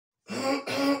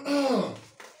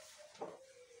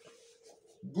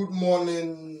Good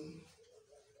morning,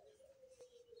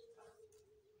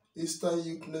 Eastern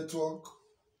Youth Network.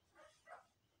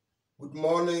 Good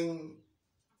morning,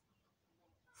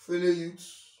 fellow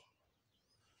youths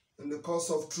in the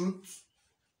cause of truth.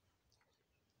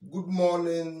 Good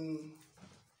morning,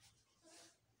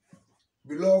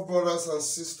 beloved brothers and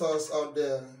sisters out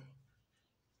there.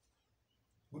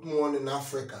 Good morning,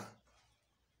 Africa.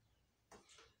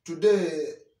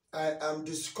 Today, I am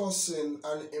discussing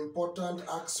an important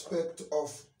aspect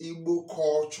of Igbo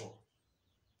culture,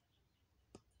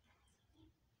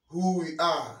 who we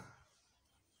are,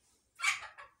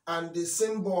 and the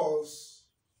symbols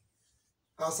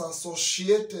as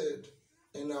associated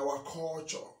in our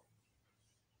culture.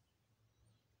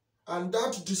 And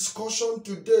that discussion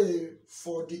today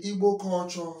for the Igbo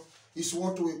culture is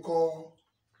what we call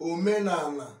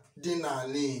omenala dị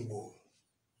n'ala Igbo.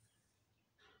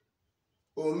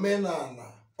 Omenala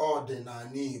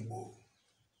ọdịnala Igbo,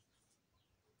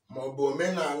 maọbụ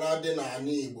omenala dị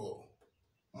n'ala Igbo,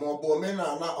 maọbụ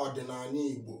omenala ọdịnala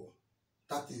Igbo.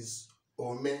 That is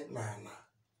omenala.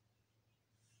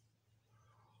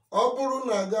 Ọ bụrụ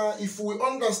na ga, if we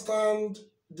understand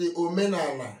the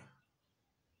omenala,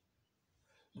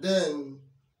 then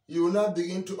you will now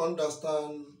begin to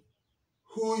understand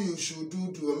who you should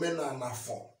do the omenala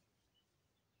for.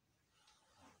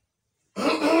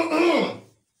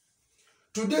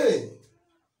 Today,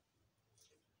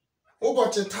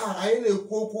 ụbọchị taa anyị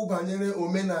na-ekwu okwu banyere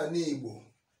omenala Igbo.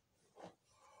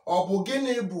 Ọ bụ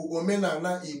gịnị bụ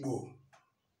omenala Igbo?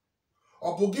 Ọ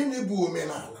bụ gịnị bụ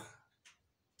omenala?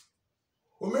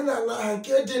 Omenala ha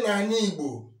nke dị n'ala Igbo,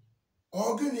 ọ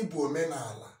gịnị bụ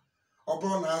omenala? Ọ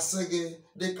bụrụ na asị gị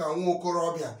dịka nwa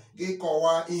okorobịa gị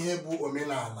kọwaa ihe bụ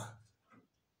omenala.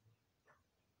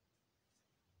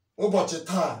 Ụbọchị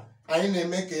taa anyị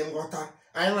na-eme ka ị nghọta,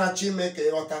 anyị na-achọ ime ka ị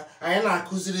ghọta, anyị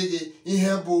na-akụziri gị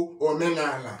ihe bụ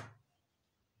omenala.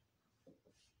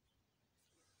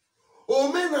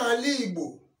 Omenala Igbo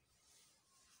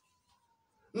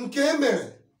nke emere,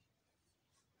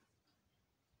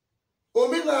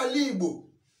 omenala Igbo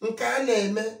nke a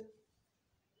na-eme,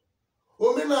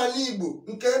 omenala Igbo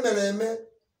nke emere eme.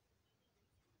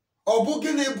 Ọ bụ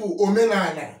gịnị bụ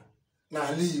omenala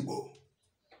n'ala Igbo?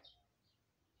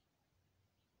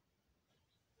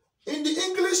 In the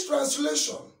English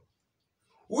translation,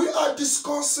 we are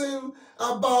discussing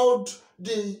about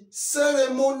the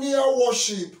ceremonial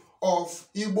worship of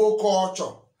Igbo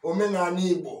culture, omenala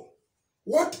Igbo.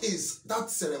 What is that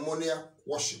ceremonial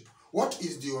worship? What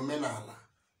is the omenala?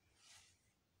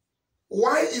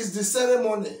 Why is the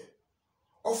ceremony?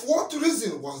 Of what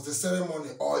reason was the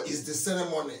ceremony, or is the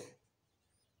ceremony?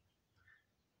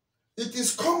 It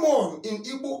is common in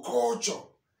Igbo culture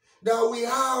that we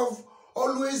have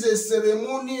always a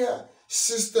ceremonial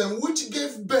system which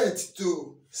gave birth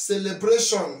to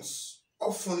celebrations,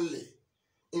 oftenly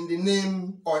in the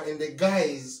name or in the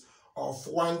guise of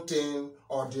one thing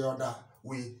or the other.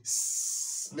 We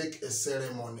make a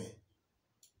ceremony.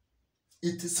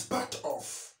 It is part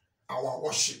of our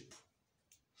worship.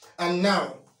 And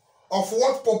now, of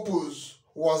what purpose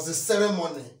was the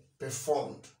ceremony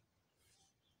performed?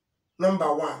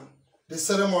 Number one, the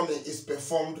ceremony is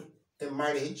performed in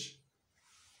marriage.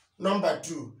 Number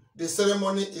two, the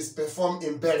ceremony is performed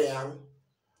in burial.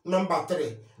 Number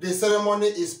three, the ceremony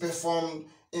is performed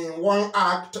in one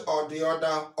act or the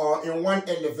other, or in one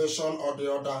elevation or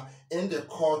the other, in the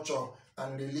culture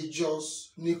and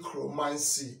religious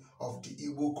necromancy of the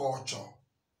Igbo culture.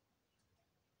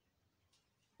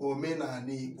 Omenala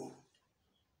Igbo.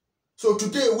 So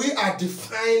today we are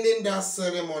defining that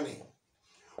ceremony.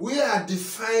 We are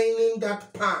defining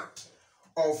that part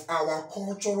of our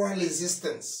cultural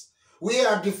existence. We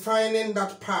are defining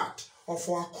that part of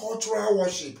our cultural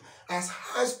worship as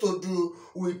has to do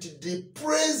with the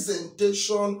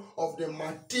presentation of the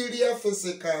material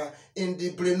physical in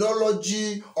the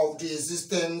phrenology of the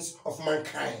existence of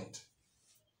mankind.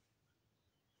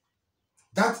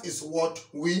 That is what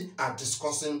we are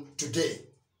discussing today.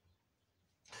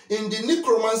 In the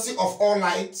necromancy of all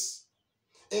lights,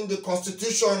 in the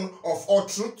constitution of all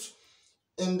truth,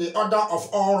 in the order of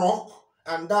all rock,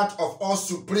 and that of all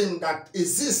supreme that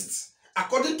exists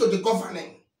according to the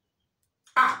governing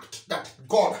act that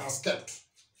God has kept,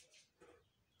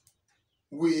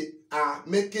 we are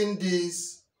making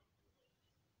this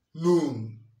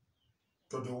known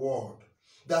to the world,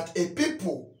 that a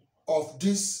people of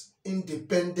this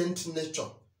independent nature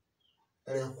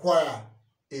require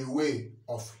a way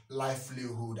of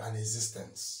livelihood and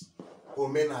existence.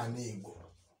 Omenala Igbo.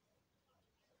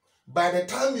 By the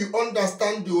time you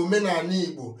understand the omenala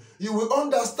Igbo, you will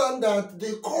understand that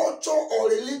the culture or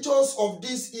religions of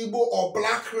this Igbo or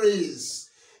black race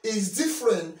is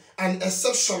different and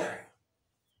exceptional.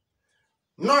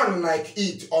 None like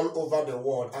it all over the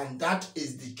world, and that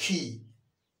is the key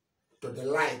to the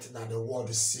light that the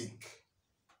world seek.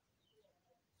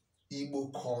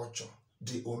 Igbo culture,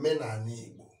 the omenala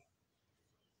Igbo.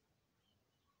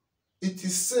 It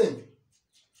is seen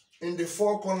in the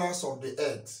four corners of the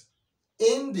earth.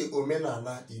 In the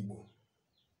omenala Igbo,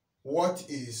 what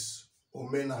is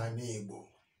omenala Igbo?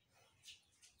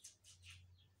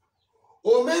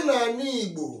 Omenala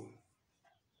Igbo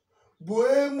bụ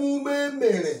emume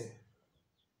mere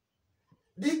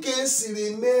dịka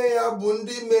esiri mee ya bụ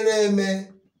ndị mere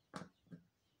eme.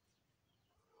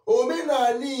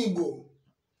 Omenala Igbo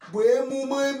bụ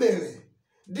emume mere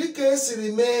dịka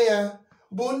esiri mee ya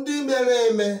bụ ndị mere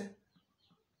eme.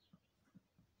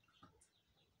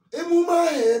 Emume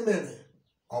ahụ emere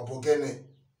ọ bụ gịnị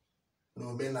na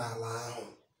omenala ahụ?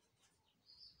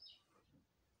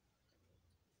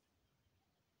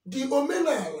 The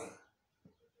omenala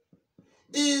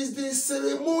is the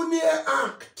ceremonial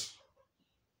act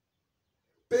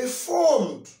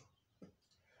performed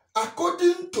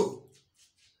according to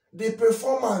the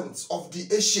performance of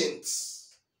the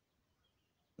ancients.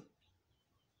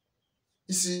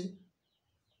 You see,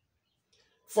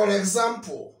 for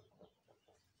example,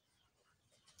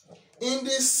 in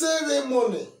the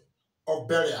ceremony of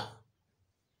burial,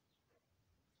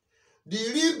 the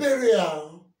real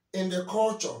burial in the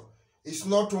culture is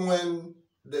not when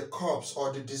the corpse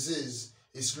or the disease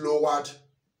is lowered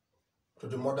to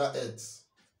the Mother Earth.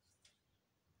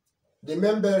 The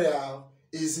main burial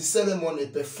is the ceremony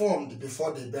performed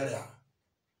before the burial.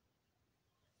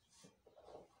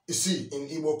 You see, in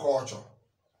Igbo culture,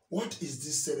 what is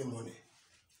this ceremony?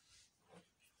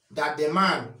 That the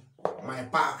man might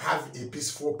have a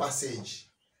peaceful passage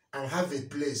and have a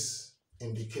place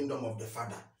in the kingdom of the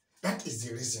Father. That is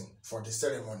the reason for the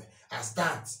ceremony, as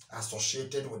that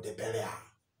associated with the burial.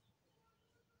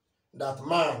 That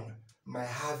man might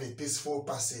have a peaceful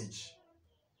passage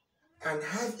and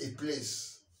have a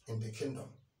place in the kingdom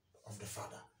of the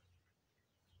Father,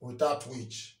 without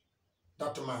which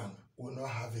that man will not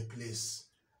have a place,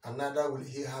 and neither will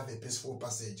he have a peaceful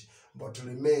passage, but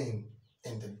remain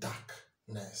in the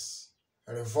darkness,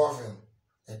 revolving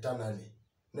eternally,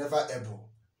 never able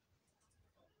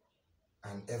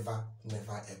and ever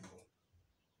never able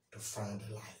to find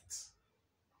the light.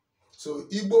 So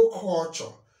Igbo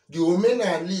culture, the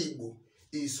omenala Igbo,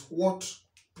 is what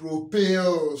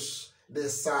propels the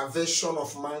salvation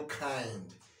of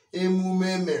mankind.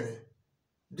 Emume mere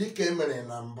dịka emere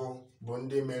na mbụ bụ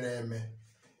ndị mere eme.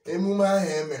 Emume ahụ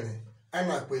emere a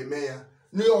nakwa eme ya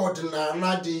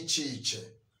n'ọdịnala dị iche iche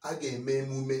a ga-eme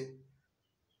emume.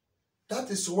 That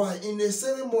is why in a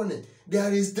ceremony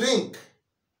there is drink.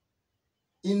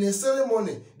 In a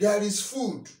ceremony there is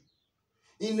food.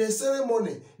 In a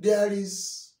ceremony there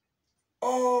is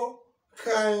all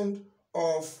kind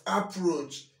of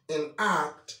approach in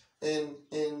act, in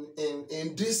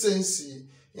decency,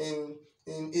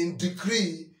 in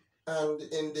decree, and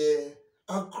in the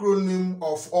acronym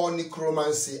of all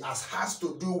necromancy, as has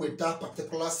to do with that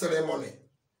particular ceremony.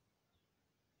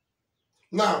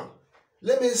 Now,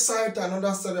 let me cite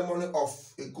another ceremony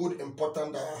of a good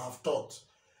importance that I have taught.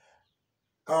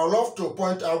 I would love to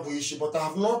point out Buishi, but I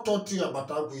have not taught you about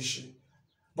Buishi.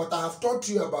 But I have taught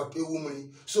you about Ewumri.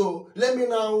 So let me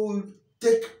now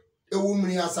take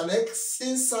Ewumri as an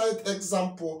insight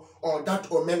example on that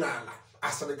omenala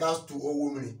as regards to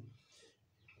Ewumri.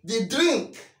 The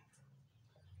drink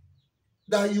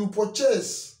that you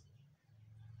purchase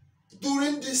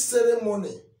during this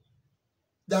ceremony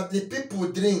that the people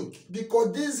drink,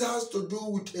 because this has to do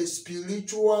with a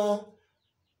spiritual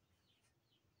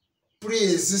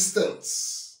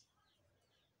pre-existence,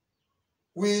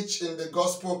 which in the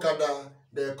gospel kada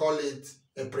they call it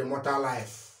a premortal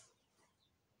life.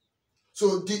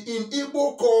 So in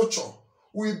Igbo culture,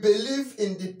 we believe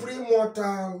in the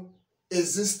premortal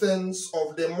existence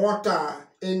of the mortal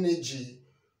energy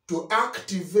to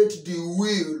activate the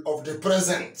will of the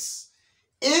presence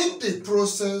in the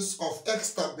process of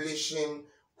establishing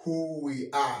who we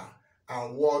are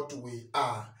and what we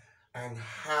are and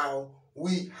how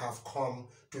we have come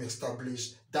to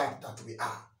establish that we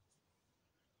are.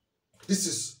 This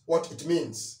is what it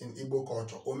means in Igbo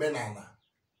culture, omenala,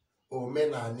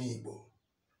 omenala Igbo.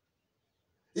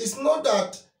 It's not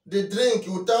that the drink,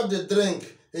 without the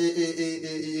drink,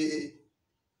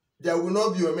 there will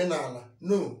not be omenala.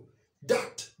 No,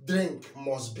 that drink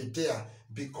must be there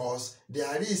because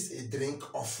there is a drink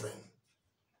offering.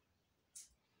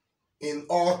 in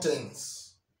all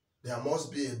things, there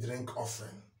must be a drink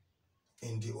offering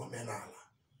in the omenala.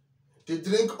 The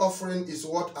drink offering is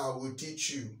what I will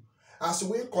teach you as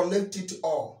we connect it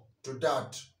all to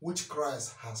that which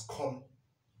Christ has come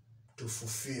to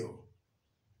fulfill.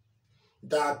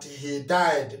 That he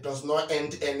died does not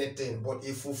end anything, but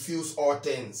he fulfills all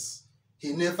things.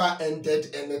 He never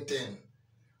ended anything.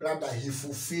 Rather, he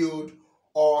fulfilled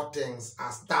all things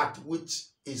as that which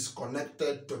is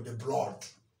connected to the blood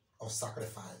of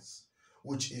sacrifice,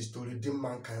 which is to redeem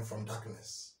mankind from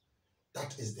darkness.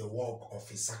 That is the work of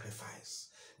his sacrifice.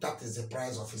 That is the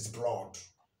price of his blood.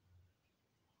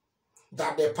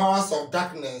 That the powers of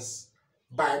darkness,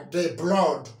 by the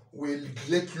blood, will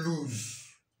let loose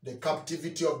the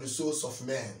captivity of the souls of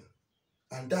men.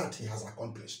 And that he has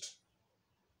accomplished.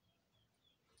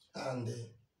 And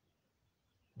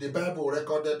the Bible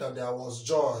recorded that there was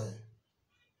joy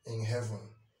in heaven.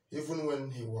 Even when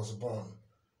he was born,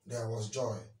 there was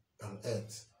joy on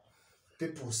earth.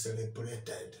 People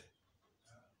celebrated.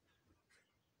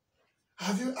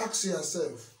 Have you asked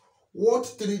yourself,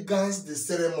 what triggers the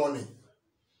ceremony?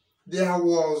 There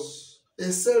was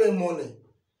a ceremony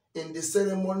in the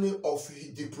ceremony of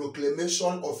the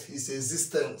proclamation of his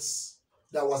existence.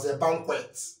 There was a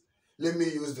banquet. Let me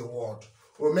use the word.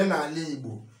 Omenala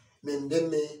Igbo. Let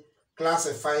me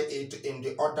classify it in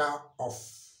the order of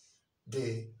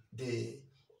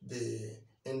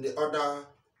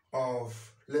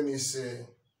let me say,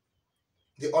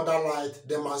 the order light,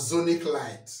 the Masonic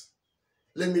light.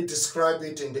 Let me describe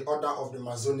it in the order of the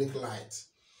Masonic light.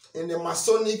 In the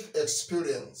Masonic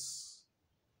experience,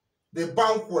 the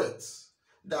banquet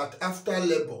that after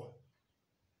labor,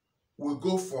 we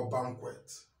go for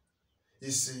banquet.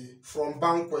 You see, from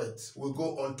banquet, we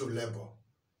go on to labor.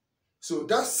 So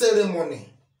that ceremony,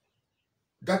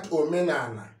 that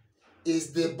omenala,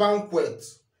 is the banquet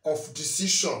of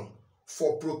decision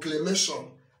for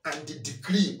proclamation and the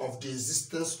decree of the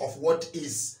existence of what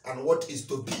is and what is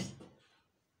to be.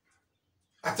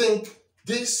 I think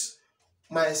this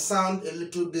might sound a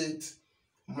little bit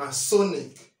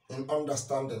Masonic in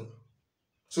understanding.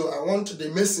 So I want the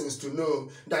Masons to know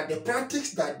that the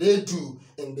practice that they do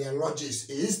in their lodges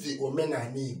is the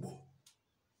omenala Igbo.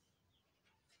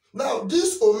 Now,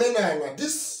 these omenala,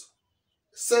 these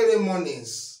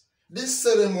ceremonies, these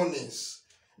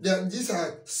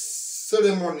are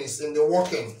ceremonies in the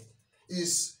working,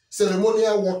 is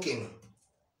ceremonial working.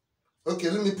 Okay,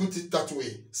 let me put it that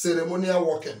way, ceremonial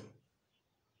working.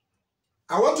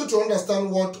 I want you to understand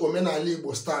what omenala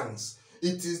Igbo stands.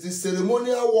 It is the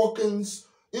ceremonial workings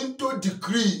into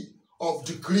decree of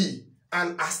decree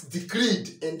and as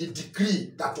decreed in the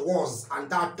decree that was and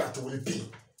that will be.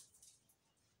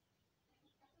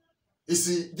 You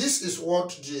see, this is what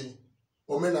the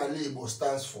omenala Igbo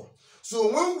stands for. So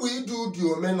when we do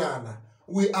the omenala,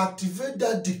 we activate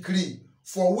that decree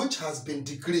for which has been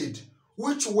decreed,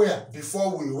 which were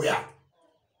before we were.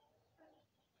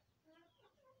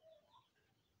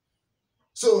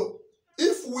 So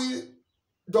if we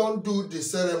don't do the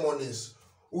ceremonies,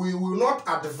 we will not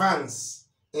advance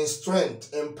in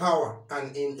strength, in power,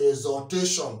 and in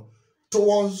exaltation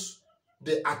towards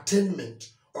the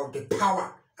attainment of the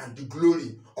power and the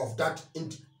glory of that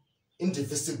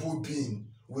indivisible being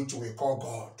which we call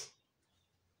God.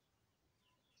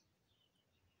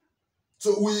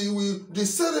 So the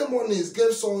ceremonies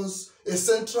gives us a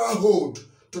central hold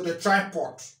to the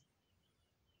tripod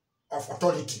of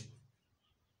authority.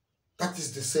 That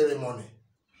is the ceremony.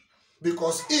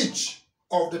 Because each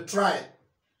of the tribe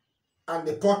and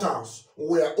the portals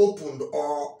were opened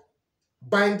or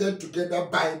binded together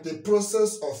by the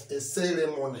process of a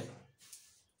ceremony.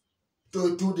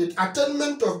 To the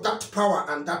attainment of that power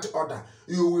and that order,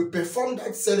 you will perform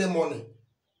that ceremony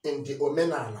in the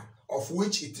omenala, of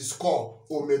which it is called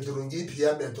omedrungi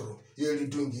bia medru,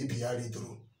 yeridungi bia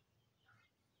ridru.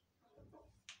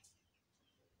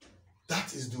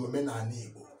 That is the omenala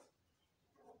Igbo.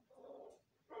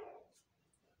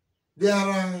 There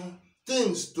are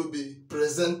things to be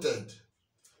presented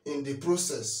in the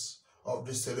process of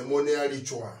the ceremonial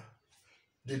ritual.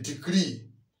 The decree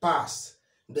passed,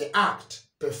 the act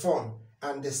performed,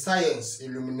 and the science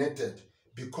illuminated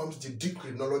becomes the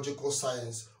decrinological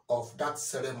science of that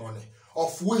ceremony,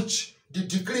 of which the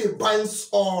decree binds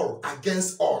all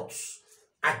against odds,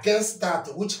 against that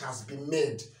which has been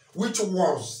made, which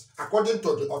was according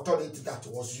to the authority that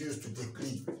was used to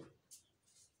decree.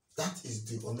 That is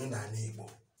the omenala Igbo.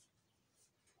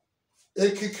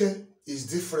 Ekike is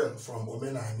different from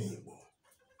omenala Igbo.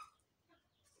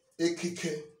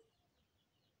 Ekike,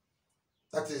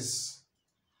 that is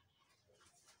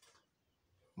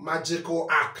magical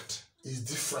act, is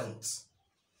different.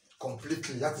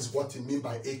 completely. That is what we mean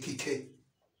by ekike.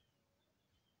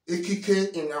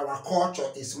 Ekike in our culture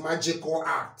is magical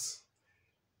art,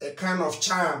 a kind of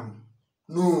charm.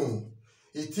 No,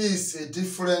 it is a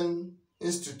different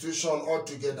institution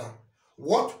altogether.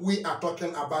 What we are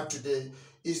talking about today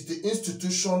is the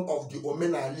institution of the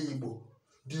omenala Igbo,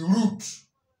 the root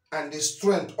and the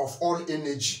strength of all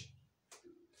energy.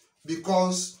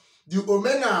 Because the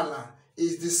omenala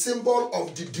is the symbol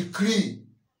of the decree.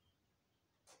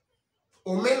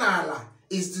 Omenala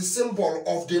is the symbol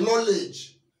of the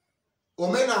knowledge.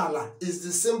 Omenala is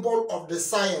the symbol of the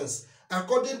science,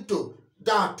 according to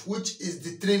that which is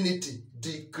the Trinity,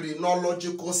 the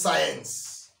chronological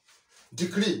science.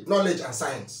 Decree, knowledge, and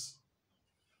science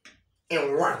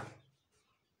in one.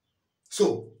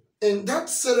 So, in that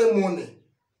ceremony,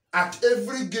 at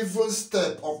every given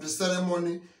step of the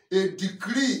ceremony, a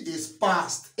decree is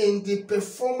passed in the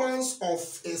performance of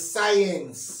a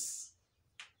science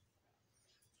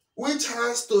which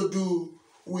has to do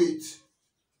with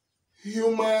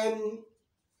human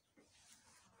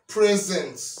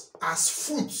presence as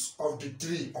fruits of the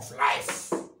tree of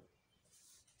life.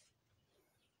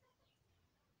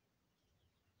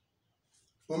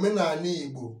 Omenala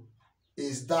Igbo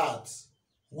is that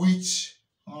which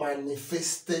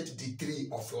manifested the tree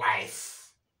of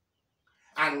life.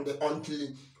 And until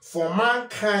for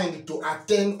mankind to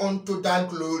attain unto that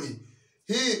glory,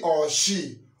 he or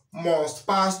she must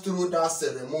pass through that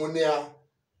ceremonial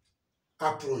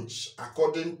approach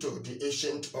according to the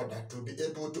ancient order to be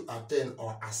able to attain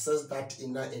or access that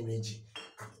inner energy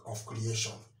of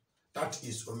creation. That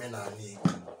is omenala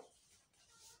Igbo.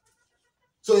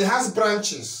 So it has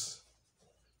branches.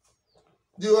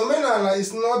 The omenala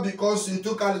is not because you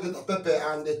took alligator pepper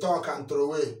and they talk and throw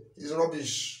away. It's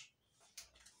rubbish.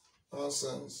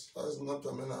 Nonsense. That is not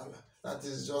omenala. That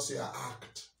is just your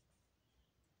act.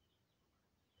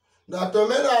 That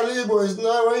omenala Igbo is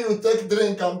not when you take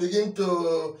drink and begin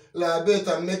to libate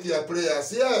and make your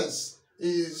prayers. Yes,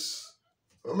 is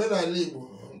omenala Igbo.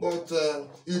 But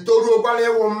you told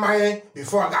you one mind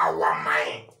before that one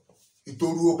mind. You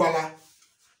told you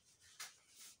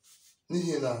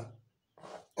Nihina.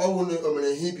 Only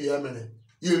omene hibi amene.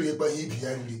 Yeri ba hibi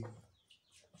yari.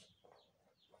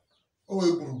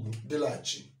 Owe group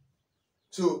delachi.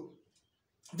 So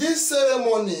these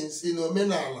ceremonies in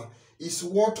omenala is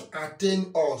what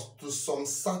attain us to some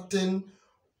certain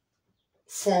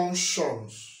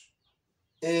functions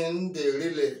in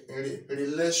the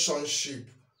relationship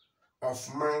of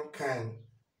mankind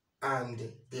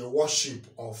and the worship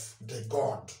of the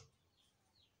God.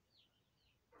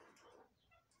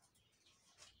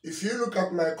 If you look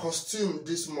at my costume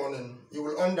this morning, you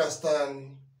will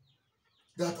understand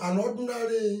that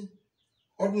ordinarily,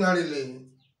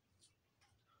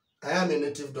 I am a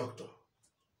native doctor.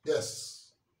 Yes.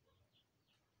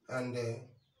 And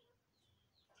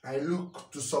I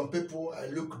look, to some people, I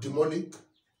look demonic.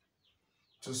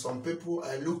 To some people,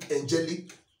 I look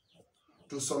angelic.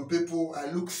 To some people, I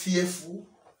look fearful.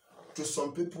 To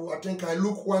some people, I think I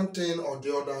look one thing or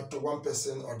the other to one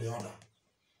person or the other.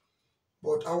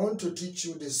 But I want to teach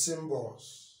you the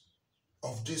symbols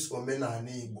of this omenala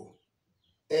Igbo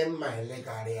in my leg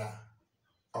area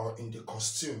or in the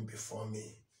costume before me.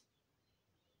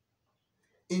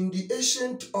 In the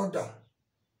ancient order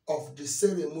of the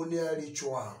ceremonial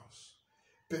rituals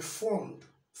performed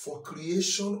for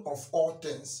creation of all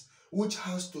things, which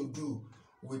has to do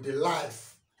with the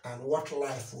life and what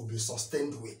life will be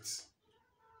sustained with.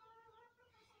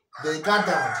 They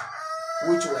gathered,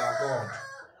 which were God,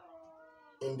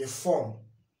 in the form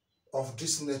of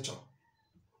this nature,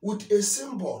 with a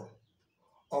symbol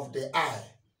of the eye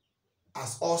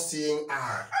as all-seeing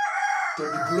eye, to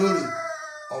the glory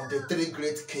of the three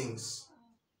great kings.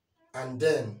 And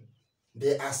then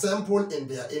they assemble in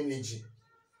their energy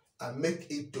and make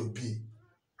it to be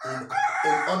in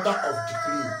order of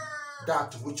degree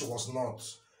that which was not,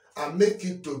 and make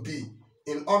it to be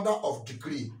in order of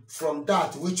degree from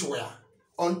that which were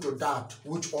unto that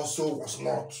which also was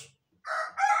not,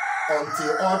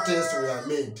 until all things were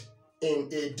made in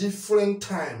a different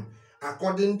time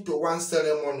according to one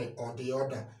ceremony or the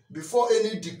other. Before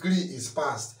any decree is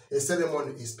passed, a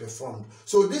ceremony is performed.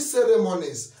 So these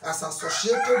ceremonies, as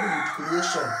associated with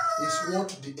creation, is what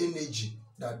the energy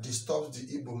that disturbs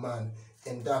the Igbo man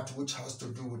and that which has to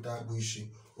do with Agbuishi,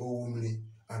 Owumli,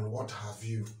 and what have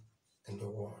you in the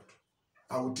world.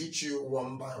 I will teach you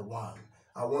one by one.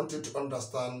 I want you to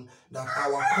understand that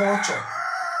our culture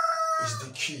is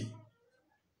the key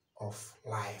of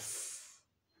life.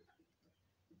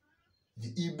 The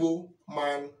Igbo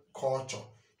man culture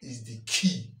is the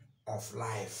key of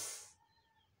life.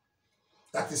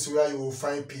 That is where you will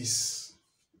find peace.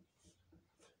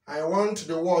 I want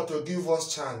the world to give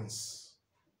us chance.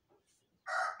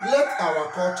 Let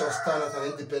our culture stand as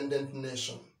an independent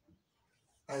nation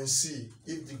and see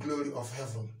if the glory of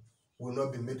heaven will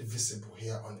not be made visible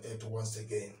here on earth once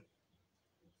again.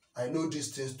 I know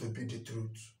these things to be the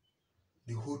truth,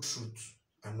 the whole truth,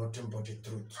 and nothing but the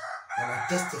truth. And I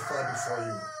testify before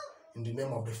you in the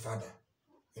name of the Father,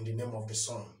 in the name of the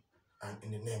Son, and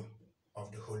in the name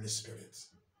of the Holy Spirit.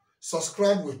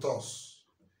 Subscribe with us,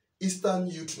 Eastern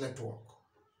Youth Network.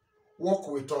 Work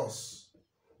with us.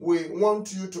 We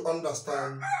want you to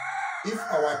understand if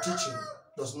our teaching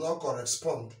does not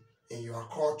correspond in your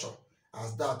culture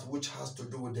as that which has to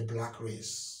do with the black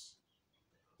race.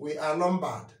 We are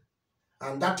numbered,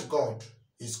 and that God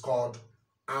is called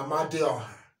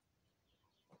Amadioha.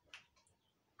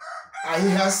 And he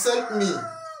has sent me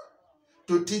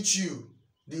to teach you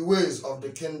the ways of the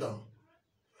kingdom.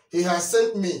 He has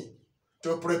sent me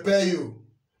to prepare you,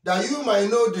 that you might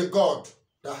know the God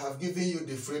that have given you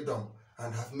the freedom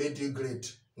and have made you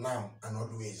great now and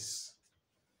always.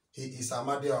 He is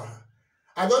Amadioha.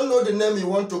 I don't know the name you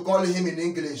want to call him in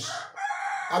English.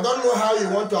 I don't know how you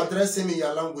want to address him in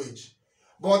your language.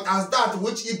 But as that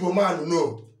which Igbo man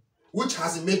know, which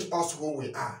has made us who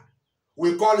we are,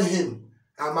 we call him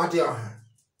Amadioha.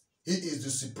 He is the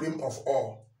supreme of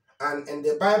all. And in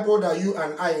the Bible that you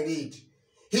and I read,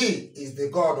 he is the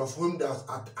God of whom they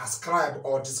ascribe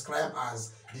or describe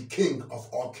as the King of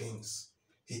all kings.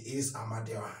 He is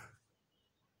Amadioha.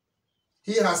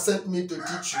 He has sent me to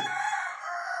teach you,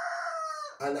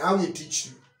 and I will teach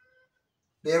you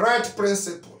the right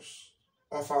principles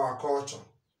of our culture,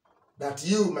 that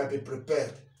you might be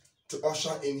prepared to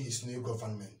usher in his new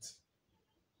government.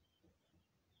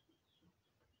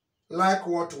 Like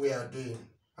what we are doing,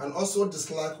 and also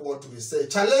dislike what we say.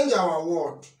 Challenge our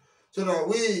word so that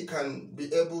we can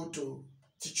be able to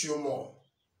teach you more.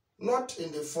 Not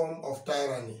in the form of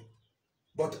tyranny,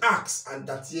 but ask and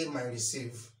that ye might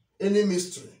receive any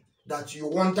mystery that you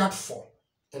wanted for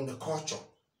in the culture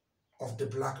of the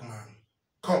black man.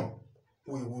 Come,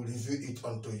 we will reveal it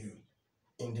unto you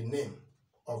in the name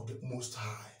of the Most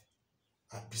High.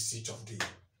 I beseech of thee.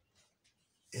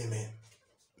 Amen.